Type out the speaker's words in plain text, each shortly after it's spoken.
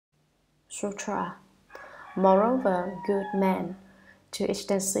Sutra. Moreover, good men, to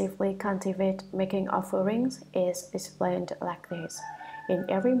extensively cultivate making offerings is explained like this. In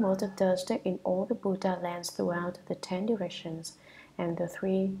every mode of dust in all the Buddha lands throughout the 10 directions and the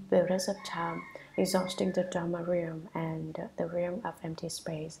 3 periods of time, exhausting the Dharma realm and the realm of empty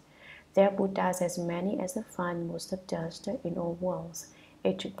space. There are Buddhas as many as the 5 modes of dust in all worlds.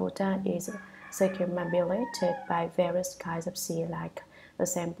 Each Buddha is circumambulated by various kinds of sea-like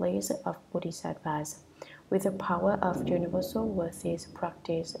assemblies of Bodhisattvas. With the power of universal worthies,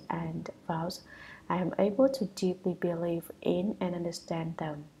 practice, and vows, I am able to deeply believe in and understand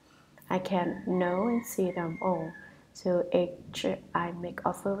them. I can know and see them all. To each I make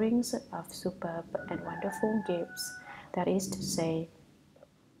offerings of superb and wonderful gifts, that is to say,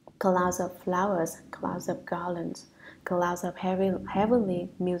 clouds of flowers, clouds of garlands, clouds of heavenly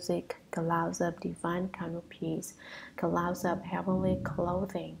music, clouds of divine canopies, clouds of heavenly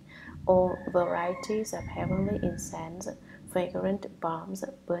clothing, all varieties of heavenly incense, fragrant balms,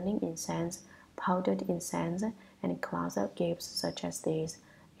 burning incense, powdered incense, and clouds of gifts such as these.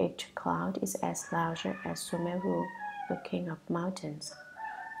 Each cloud is as large as Sumeru, the king of mountains.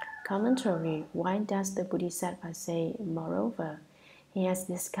 Commentary. Why does the Bodhisattva say, moreover? He has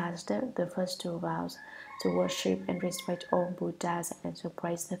discussed the first 2 vows, to worship and respect all Buddhas and to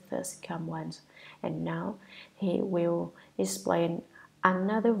praise the first come ones. And now he will explain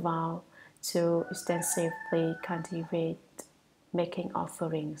another vow, to extensively cultivate making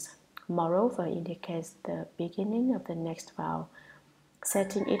offerings. Moreover indicates the beginning of the next vow,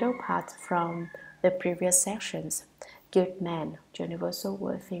 setting it apart from the previous sections. Good man, universal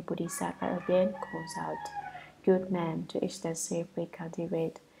worthy Bodhisattva again calls out. Good man, to extensively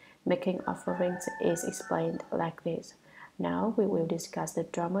cultivate making offerings is explained like this. Now we will discuss the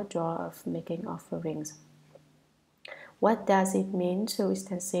Dharma door of making offerings. What does it mean to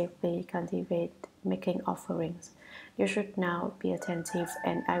extensively cultivate making offerings? You should now be attentive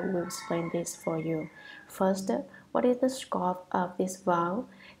and I will explain this for you. First, what is the scope of this vow?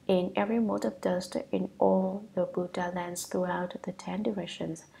 In every mode of dust in all the Buddha lands throughout the 10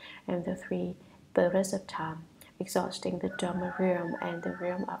 directions and the 3 periods of time, exhausting the Dharma realm and the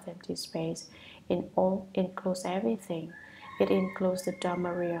realm of empty space. In all includes everything. It includes the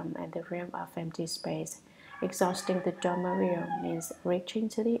Dharma realm and the realm of empty space. Exhausting the Dharma realm means reaching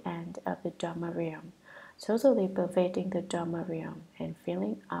to the end of the Dharma realm, totally pervading the Dharma realm and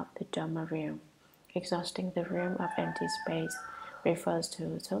filling up the Dharma realm. Exhausting the realm of empty space refers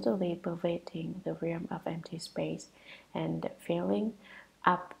to totally pervading the realm of empty space and filling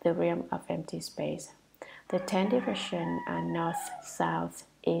up the realm of empty space. The 10 directions are north, south,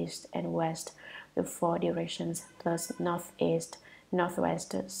 east, and west, the 4 directions plus northeast,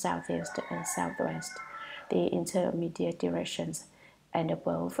 northwest, southeast, and southwest, the intermediate directions, and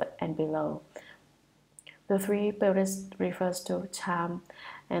above and below. The 3 periods refers to time,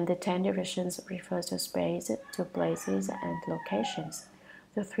 and the 10 directions refers to space, to places, and locations.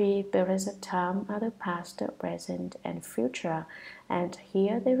 The 3 periods of time are the past, present, and future, and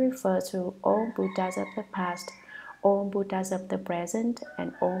here they refer to all Buddhas of the past, all Buddhas of the present,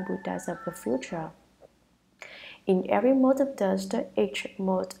 and all Buddhas of the future. In every mode of dust, each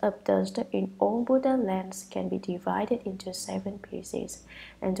mode of dust in all Buddha lands can be divided into 7 pieces,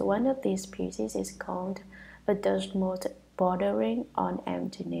 and one of these pieces is called a dust mode bordering on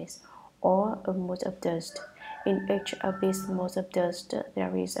emptiness, or a mode of dust. In each of these modes of dust,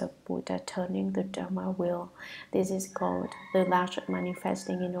 there is a Buddha turning the Dharma wheel. This is called the large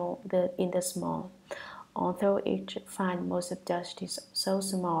manifesting in the small. Although each fine mode of dust is so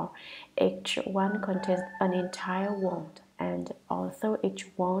small, each one contains an entire world, and although each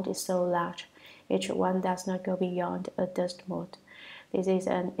world is so large, each one does not go beyond a dust mode. This is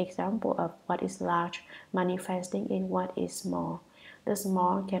an example of what is large manifesting in what is small. The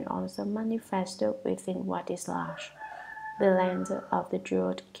small can also manifest within what is large. The land of the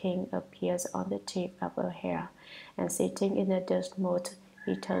jeweled king appears on the tip of a hair, and sitting in the dust mode,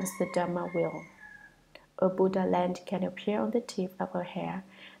 he turns the Dharma wheel. A Buddha land can appear on the tip of a hair,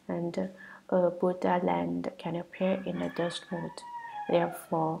 and a Buddha land can appear in a dust mode.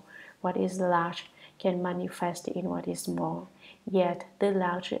 Therefore, what is large can manifest in what is small, yet the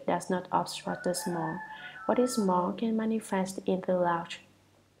large does not obstruct the small. What is small can manifest in the large,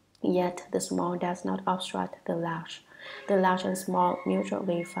 yet the small does not obstruct the large. The large and small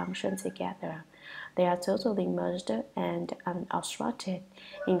mutually function together. They are totally merged and unobstructed.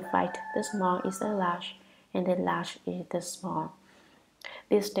 In fact, the small is the large, and the large is the small.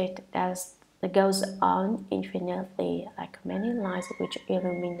 This state goes on infinitely, like many lights which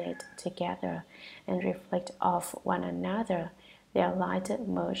illuminate together and reflect off one another. their light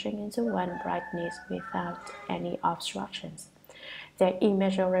merging into one brightness without any obstructions. There are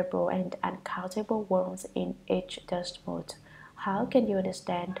immeasurable and uncountable worlds in each dust mote. How can you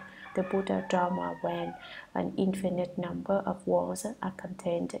understand the Buddha Dharma when an infinite number of worlds are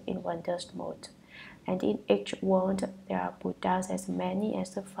contained in one dust mote? And in each world there are Buddhas as many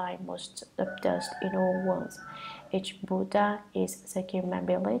as the finest of dust in all worlds. Each Buddha is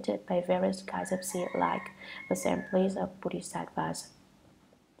circumambulated by various kinds of seed-like assemblies of Bodhisattvas.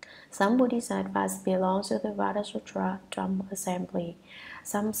 Some Bodhisattvas belong to the Vada Sutra Dharma assembly.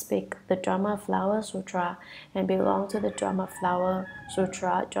 Some speak the Dharma Flower Sutra and belong to the Dharma Flower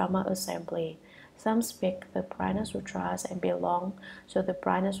Sutra Dharma assembly. Some speak the Prana Sutras and belong to the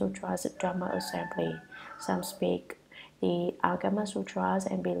Prana Sutras Dharma assembly. Some speak the Agama Sutras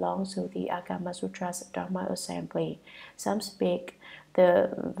and belong to the Agama Sutras Dharma assembly. Some speak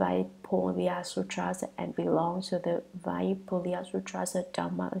the Vaipulya Sutras and belong to the Vaipulya Sutras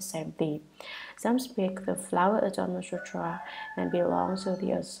Dharma assembly. Some speak the Flower Adornment Sutra and belong to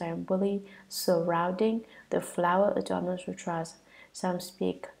the assembly surrounding the Flower Adornment Sutras. Some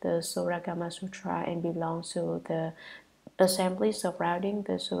speak the Suragama Sutra and belong to the assembly surrounding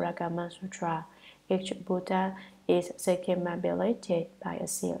the Suragama Sutra. Each Buddha is circumambulated by a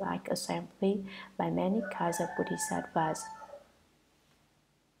seed-like assembly by many kinds of Bodhisattvas.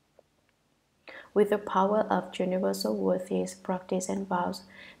 With the power of universal worthies, practice, and vows,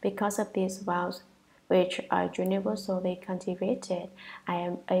 because of these vows, which are universally cultivated, I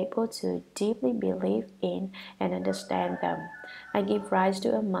am able to deeply believe in and understand them. I give rise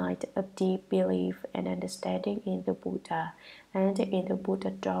to a mind of deep belief and understanding in the Buddha and in the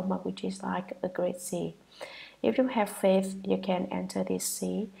Buddha Dharma, which is like a great sea. If you have faith, you can enter this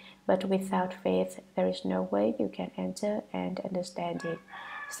sea, but without faith, there is no way you can enter and understand it.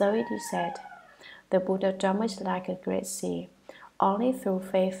 So it is said, the Buddha Dharma is like a great sea. Only through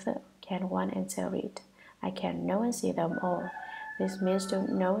faith can one enter it. I can know and see them all. This means to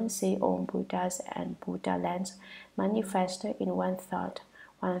know and see all Buddhas and Buddha lands manifested in one thought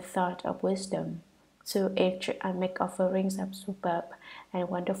of wisdom. To each I make offerings of superb and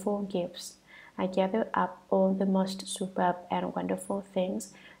wonderful gifts. I gather up all the most superb and wonderful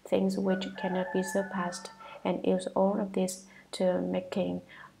things, things which cannot be surpassed, and use all of this to making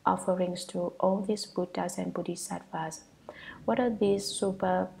offerings to all these Buddhas and Bodhisattvas. What are these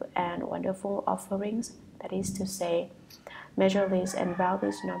superb and wonderful offerings? That is to say, measureless and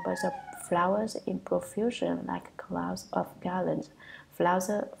boundless numbers of flowers in profusion like clouds of garlands,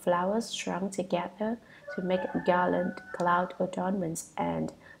 flowers strung together to make garland, cloud adornments,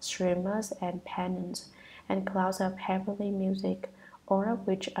 and streamers and pennants, and clouds of heavenly music, all of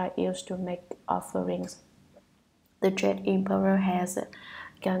which are used to make offerings. The dread emperor has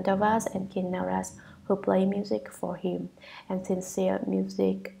Gandharvas and Kinnaras who play music for him, and sincere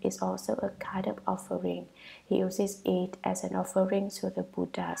music is also a kind of offering. He uses it as an offering to the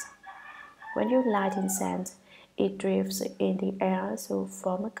Buddhas. When you light incense, it drifts in the air to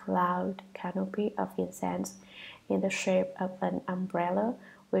form a cloud canopy of incense in the shape of an umbrella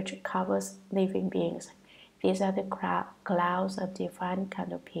which covers living beings. These are the clouds of divine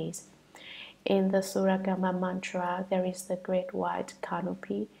canopies. In the Suragama mantra, there is the great white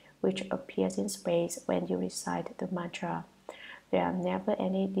canopy which appears in space when you recite the mantra. There are never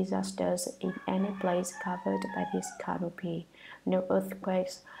any disasters in any place covered by this canopy, no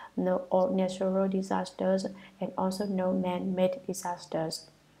earthquakes, no natural disasters, and also no man-made disasters.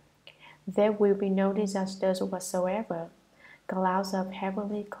 There will be no disasters whatsoever. Clouds of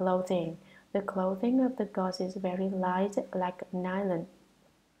heavenly clothing. The clothing of the gods is very light, like nylon.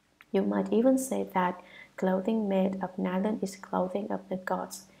 You might even say that clothing made of nylon is clothing of the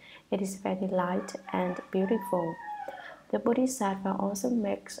gods. It is very light and beautiful. The Bodhisattva also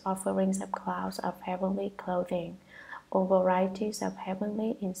makes offerings of clouds of heavenly clothing, or varieties of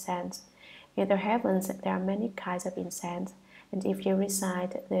heavenly incense. In the heavens there are many kinds of incense, and if you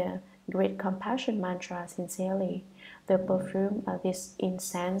recite the Great Compassion Mantra sincerely, the perfume of this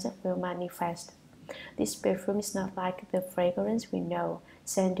incense will manifest. This perfume is not like the fragrance we know,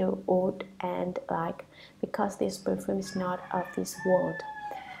 sandalwood and like, because this perfume is not of this world.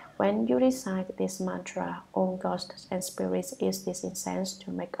 When you recite this mantra, all ghosts and spirits use this incense to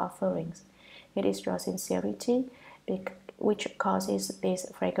make offerings. It is your sincerity which causes these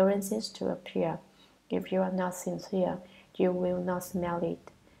fragrances to appear. If you are not sincere, you will not smell it,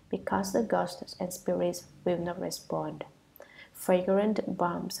 because the ghosts and spirits will not respond. Fragrant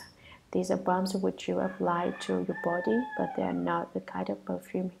balms. These are balms which you apply to your body, but they are not the kind of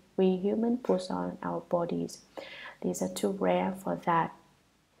perfume we humans put on our bodies. These are too rare for that.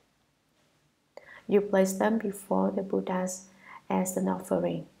 You place them before the Buddhas as an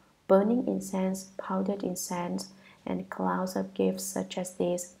offering. Burning incense, powdered incense, and clouds of gifts such as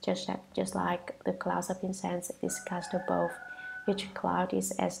these, just like the clouds of incense discussed above. Each cloud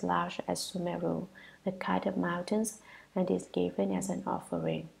is as large as Sumeru, the height of mountains, and is given as an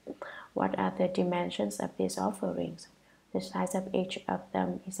offering. What are the dimensions of these offerings? The size of each of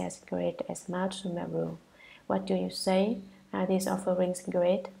them is as great as Mount Sumeru. What do you say? Are these offerings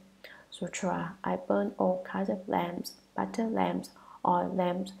great? Sutra. I burn all kinds of lamps, butter lamps, oil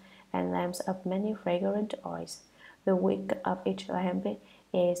lamps, and lamps of many fragrant oils. The wick of each lamp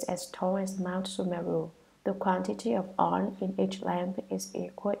is as tall as Mount Sumeru. The quantity of oil in each lamp is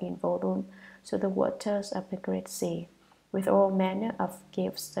equal in volume to the waters of the great sea. With all manner of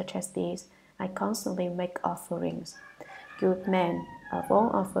gifts such as these, I constantly make offerings. Good man, of all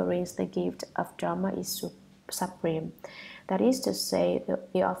offerings, the gift of Dharma is supreme. That is to say,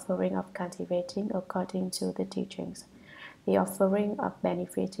 the offering of cultivating according to the teachings, the offering of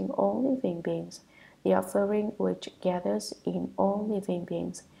benefiting all living beings, the offering which gathers in all living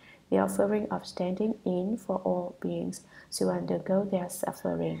beings, the offering of standing in for all beings to undergo their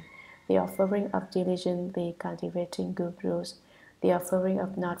suffering, the offering of diligently cultivating good rules, the offering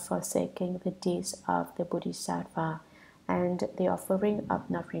of not forsaking the deeds of the Bodhisattva, and the offering of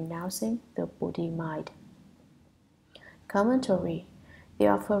not renouncing the Bodhi mind. Commentary. The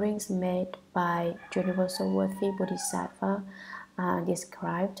offerings made by Universal Worthy Bodhisattva are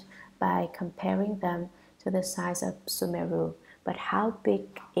described by comparing them to the size of Sumeru. But how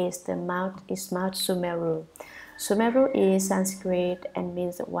big is Mount Sumeru? Sumeru is Sanskrit and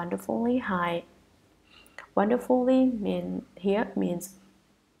means wonderfully high. Wonderfully means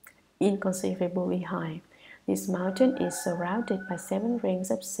inconceivably high. This mountain is surrounded by 7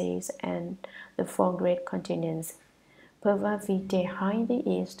 rings of seas and the 4 great continents. Purvaviteha in the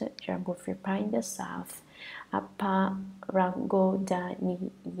east, Jambudvipa in the south,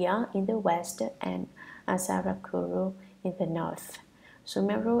 Apparagodaniya in the west, and Asarakuru in the north.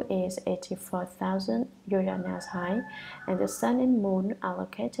 Sumeru is 84,000 yojanas high, and the sun and moon are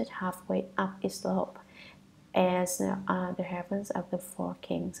located halfway up its slope, as are the heavens of the 4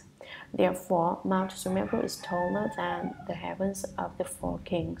 kings. Therefore, Mount Sumeru is taller than the heavens of the 4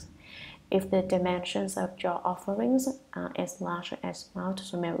 kings. If the dimensions of your offerings are as large as Mount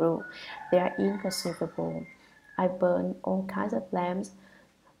Sumeru, they are inconceivable. I burn all kinds of lamps.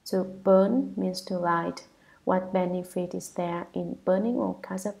 To burn means to light. What benefit is there in burning all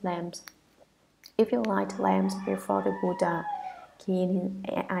kinds of lamps? If you light lamps before the Buddha, keen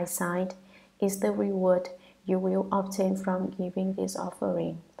eyesight is the reward you will obtain from giving this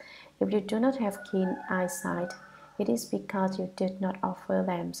offering. If you do not have keen eyesight, it is because you did not offer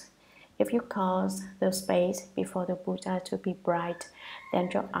lamps. If you cause the space before the Buddha to be bright, then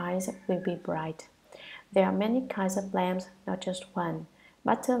your eyes will be bright. There are many kinds of lamps, not just one.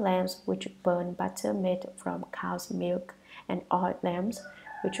 Butter lamps which burn butter made from cow's milk, and oil lamps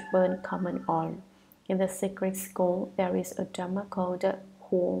which burn common oil. In the secret school, there is a Dharma called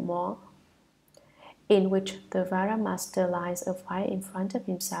Hsuan Hua, in which the Vara master lights a fire in front of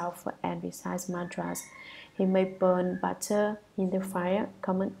himself and recites mantras. He may burn butter in the fire,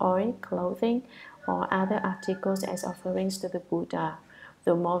 common oil, clothing, or other articles as offerings to the Buddha.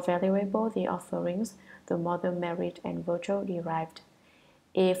 The more valuable the offerings, the more the merit and virtue derived.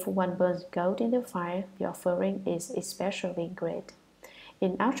 If one burns gold in the fire, the offering is especially great.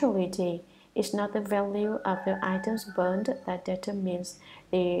 In actuality, it's not the value of the items burned that determines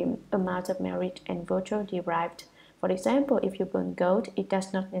the amount of merit and virtue derived. For example, if you burn gold, it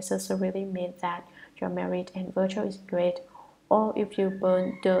does not necessarily mean that your merit and virtue is great, or if you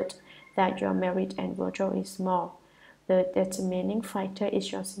burn dirt, that your merit and virtue is small. The determining factor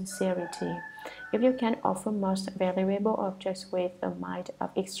is your sincerity. If you can offer most valuable objects with a mind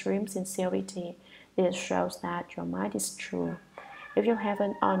of extreme sincerity, this shows that your mind is true. If you have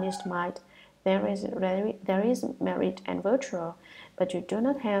an honest mind, there is merit and virtue, but you do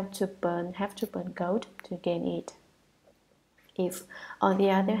not have to burn gold to gain it. If, on the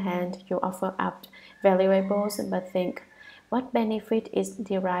other hand, you offer up valuables but think, what benefit is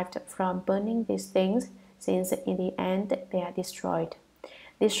derived from burning these things, since in the end they are destroyed?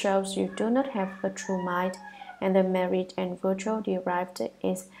 This shows you do not have a true mind, and the merit and virtue derived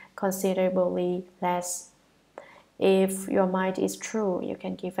is considerably less. If your mind is true, you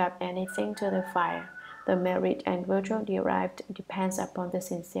can give up anything to the fire. The merit and virtue derived depends upon the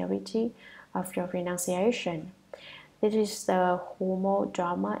sincerity of your renunciation. This is the Humo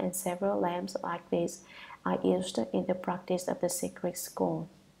Dharma, and several lamps like this are used in the practice of the secret school.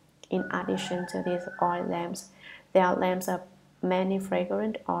 In addition to these oil lamps, there are lamps of many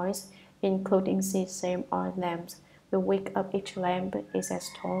fragrant oils, including sesame oil lamps, The wick of each lamp is as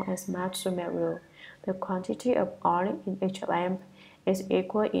tall as Mount Sumeru. The quantity of oil in each lamp is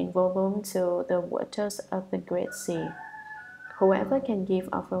equal in volume to the waters of the Great Sea. Whoever can give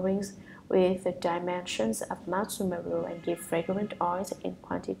offerings with the dimensions of Mount Sumeru and give fragrant oils in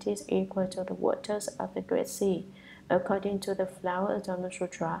quantities equal to the waters of the Great Sea, according to the Flower Adornment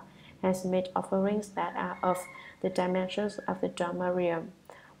Sutra, has made offerings that are of the dimensions of the Dharma realm.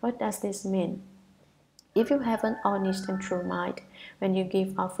 What does this mean? If you have an honest and true mind when you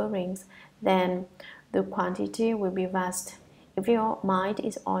give offerings, then the quantity will be vast. If your mind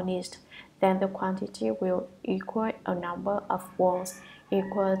is honest, then the quantity will equal a number of walls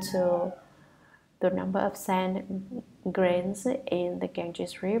equal to the number of sand grains in the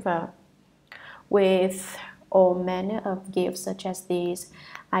Ganges River. With all manner of gifts such as these,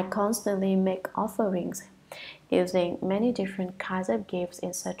 I constantly make offerings, using many different kinds of gifts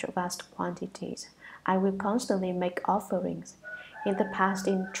in such vast quantities. I will constantly make offerings. In the past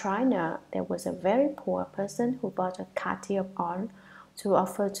in China, there was a very poor person who bought a kati of oil to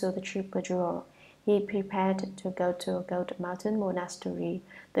offer to the Triple Jewel. He prepared to go to Gold Mountain Monastery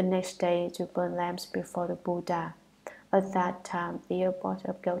the next day to burn lamps before the Buddha. At that time, the abbot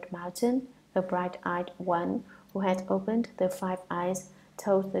of Gold Mountain, a bright-eyed one who had opened the 5 eyes,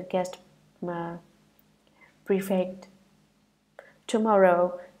 told the guest prefect,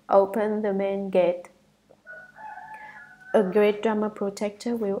 "Tomorrow, open the main gate. A great Dharma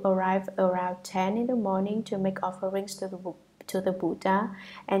protector will arrive around 10 in the morning to make offerings to the Buddha,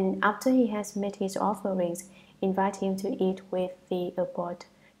 and after he has made his offerings, invite him to eat with the abbot.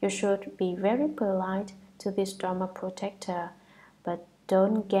 You should be very polite to this Dharma protector, but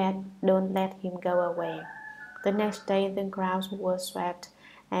don't let him go away." The next day the grounds were swept,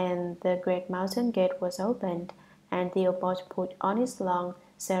 and the great mountain gate was opened, and the abbot put on his long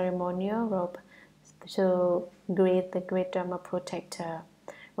ceremonial robe to greet the great Dharma protector.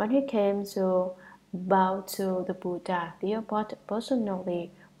 When he came to bow to the Buddha, the abbot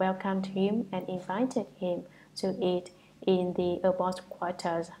personally welcomed him and invited him to eat in the abbot's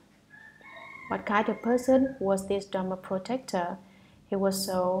quarters. What kind of person was this Dharma protector? He was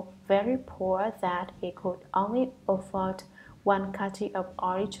so very poor that he could only afford 1 kati of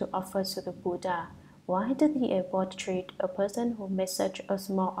oil to offer to the Buddha. Why did the abbot treat a person who made such a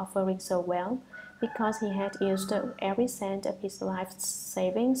small offering so well? Because he had used every cent of his life's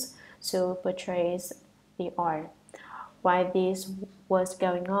savings to purchase the oil. While this was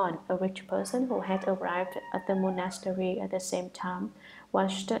going on, a rich person who had arrived at the monastery at the same time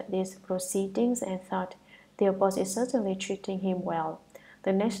watched these proceedings and thought, "The abbot is certainly treating him well."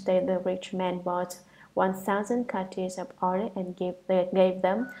 The next day the rich man bought 1,000 katis of oil and gave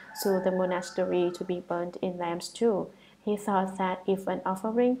them to the monastery to be burned in lamps too. He thought that if an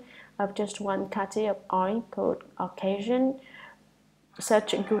offering of just 1 kati of oil could occasion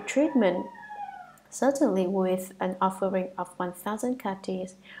such good treatment, certainly with an offering of 1,000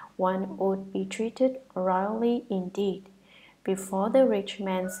 katis, one would be treated royally indeed. Before the rich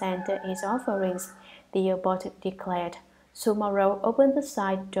man sent his offerings, the abbot declared, "Tomorrow open the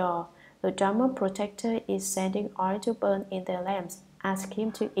side door. The Dharma protector is sending oil to burn in the lamps. Ask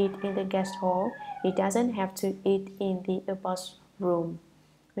him to eat in the guest hall. He doesn't have to eat in the abbot's room."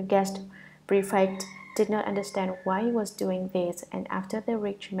 The guest prefect did not understand why he was doing this, and after the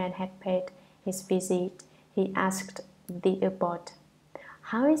rich man had paid his visit, he asked the abbot,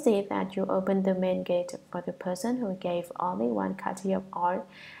 "How is it that you opened the main gate for the person who gave only 1 kati of oil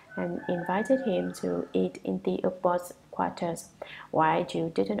and invited him to eat in the abbot's quarters, while you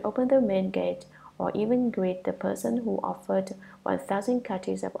didn't open the main gate or even greet the person who offered 1,000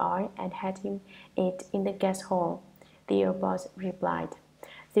 katis of oil and had him eat in the guest hall?" The abbot replied,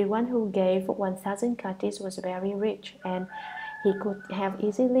 "The one who gave 1,000 katis was very rich, and he could have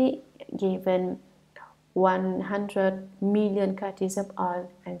easily given 100 million katis of oil,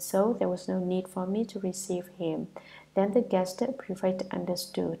 and so there was no need for me to receive him." Then the guest prefect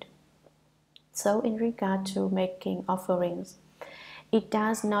understood. So in regard to making offerings, it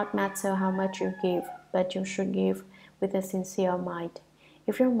does not matter how much you give, but you should give with a sincere mind.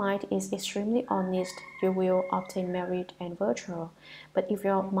 If your mind is extremely honest, you will obtain merit and virtue. But if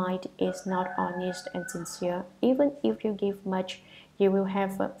your mind is not honest and sincere, even if you give much, you will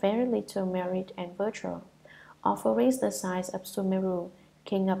have very little merit and virtue. Offerings the size of Sumeru,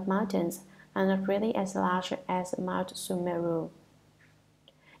 king of mountains, are not really as large as Mount Sumeru.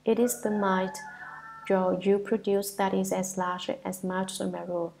 It is the might you produce that is as large as Mount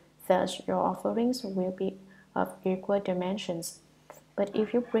Sumeru. Thus, your offerings will be of equal dimensions. But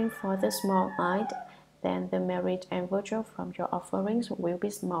if you bring forth a small might, then the merit and virtue from your offerings will be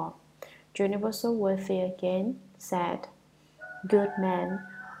small. Universal Worthy again said, "Good man,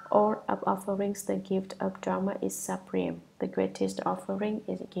 all of offerings the gift of Dharma is supreme. The greatest offering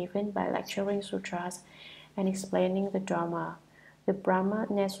is given by lecturing sutras and explaining the Dharma." The Brahma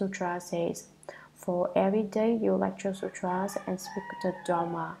Conduct Sutra says, "For every day you lecture sutras and speak the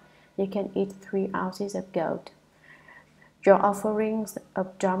Dharma, you can eat 3 ounces of gold." Your offerings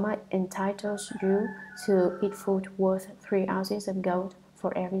of Dharma entitles you to eat food worth 3 ounces of gold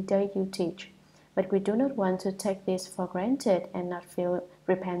for every day you teach. But we do not want to take this for granted and not feel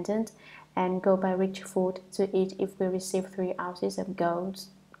repentant and go buy rich food to eat if we receive 3 ounces of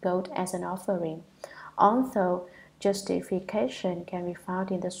gold as an offering. Although justification can be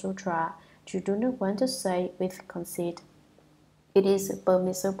found in the sutra, you do not want to say with conceit, "It is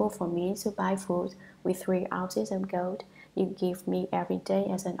permissible for me to buy food with 3 ounces of gold you give me every day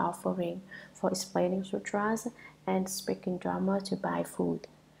as an offering for explaining sutras and speaking Dharma to buy food."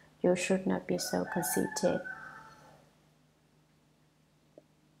 You should not be so conceited.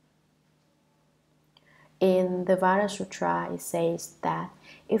 In the Vara Sutra, it says that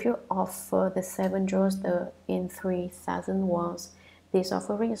if you offer the 7 jewels in 3,000 words, this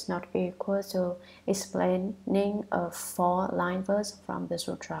offering is not equal to explaining a 4-line verse from the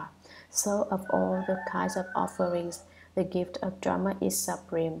sutra. So of all the kinds of offerings, the gift of Dharma is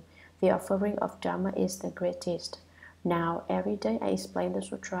supreme. The offering of Dharma is the greatest. Now, every day I explain the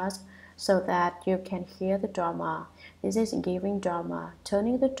sutras so that you can hear the Dharma. This is giving Dharma,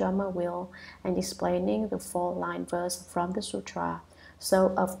 turning the Dharma wheel, and explaining the 4-line verse from the sutra.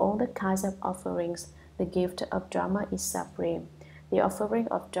 So, of all the kinds of offerings, the gift of Dharma is supreme. The offering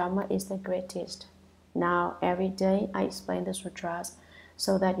of Dharma is the greatest. Now, every day I explain the sutras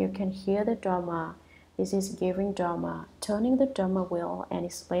so that you can hear the Dharma. This is giving Dharma, turning the Dharma wheel, and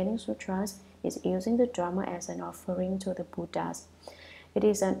explaining sutras is using the Dharma as an offering to the Buddhas. It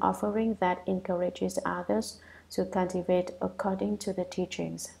is an offering that encourages others to cultivate according to the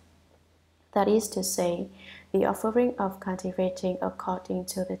teachings. That is to say, the offering of cultivating according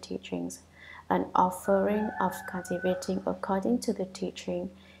to the teachings. An offering of cultivating according to the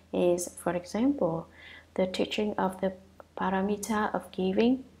teaching is, for example, the teaching of the paramita of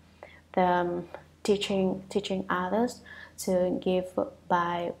giving, the teaching others to give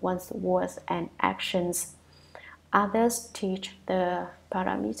by one's words and actions. Others teach the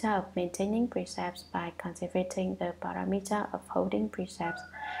paramita of maintaining precepts by cultivating the paramita of holding precepts.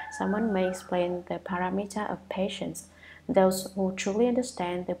 Someone may explain the paramita of patience. Those who truly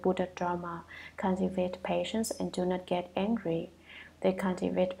understand the Buddha Dharma cultivate patience and do not get angry. They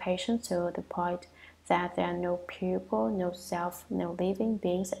cultivate patience to the point that there are no pupil, no self, no living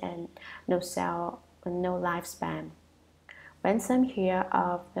beings, and no lifespan. When some hear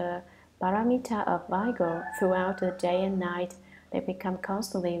of the paramita of vigor throughout the day and night, they become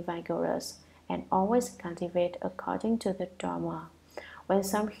constantly vigorous and always cultivate according to the Dharma. When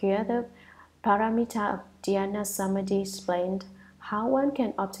some hear the paramita of dhyana samadhi explained, how one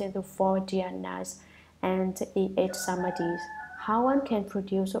can obtain the 4 dhyanas and the 8 samadhis, how one can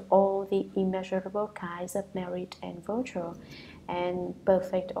produce all the immeasurable kinds of merit and virtue, and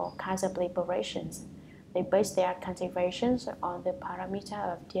perfect all kinds of liberations. They base their cultivations on the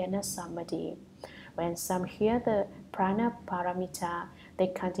paramita of dhyana samadhi. When some hear the prana paramita, they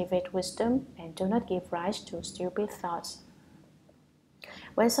cultivate wisdom and do not give rise to stupid thoughts.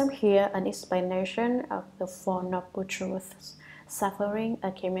 When some hear an explanation of the 4 noble truths, suffering,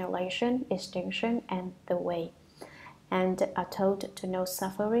 accumulation, extinction, and the way, and are told to know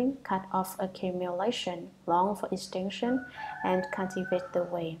suffering, cut off accumulation, long for extinction, and cultivate the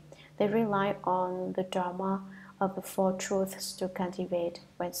way, they rely on the Dharma of the 4 truths to cultivate.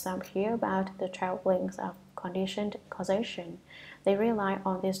 When some hear about the 12 links of conditioned causation, they rely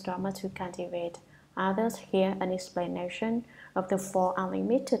on this Dharma to cultivate. Others hear an explanation of the 4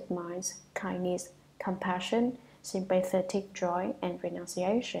 unlimited minds, kindness, compassion, sympathetic joy, and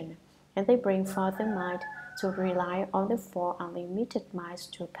renunciation, and they bring forth the mind to rely on the 4 unlimited minds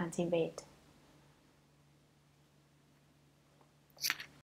to cultivate.